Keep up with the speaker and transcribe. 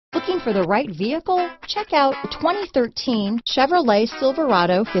Looking for the right vehicle? Check out 2013 Chevrolet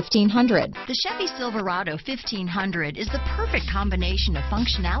Silverado 1500. The Chevy Silverado 1500 is the perfect combination of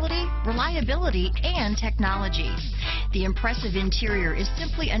functionality, reliability, and technology. The impressive interior is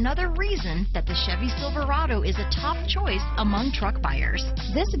simply another reason that the Chevy Silverado is a top choice among truck buyers.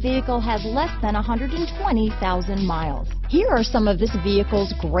 This vehicle has less than 120,000 miles. Here are some of this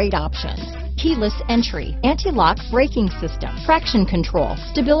vehicle's great options: keyless entry, anti-lock braking system, traction control,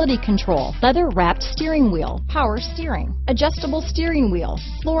 stability control, leather-wrapped steering wheel, power steering, adjustable steering wheel,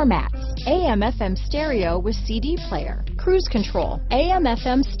 floor mats, AM/FM stereo with CD player, cruise control,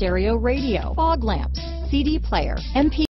 AM/FM stereo radio, fog lamps, CD player, MP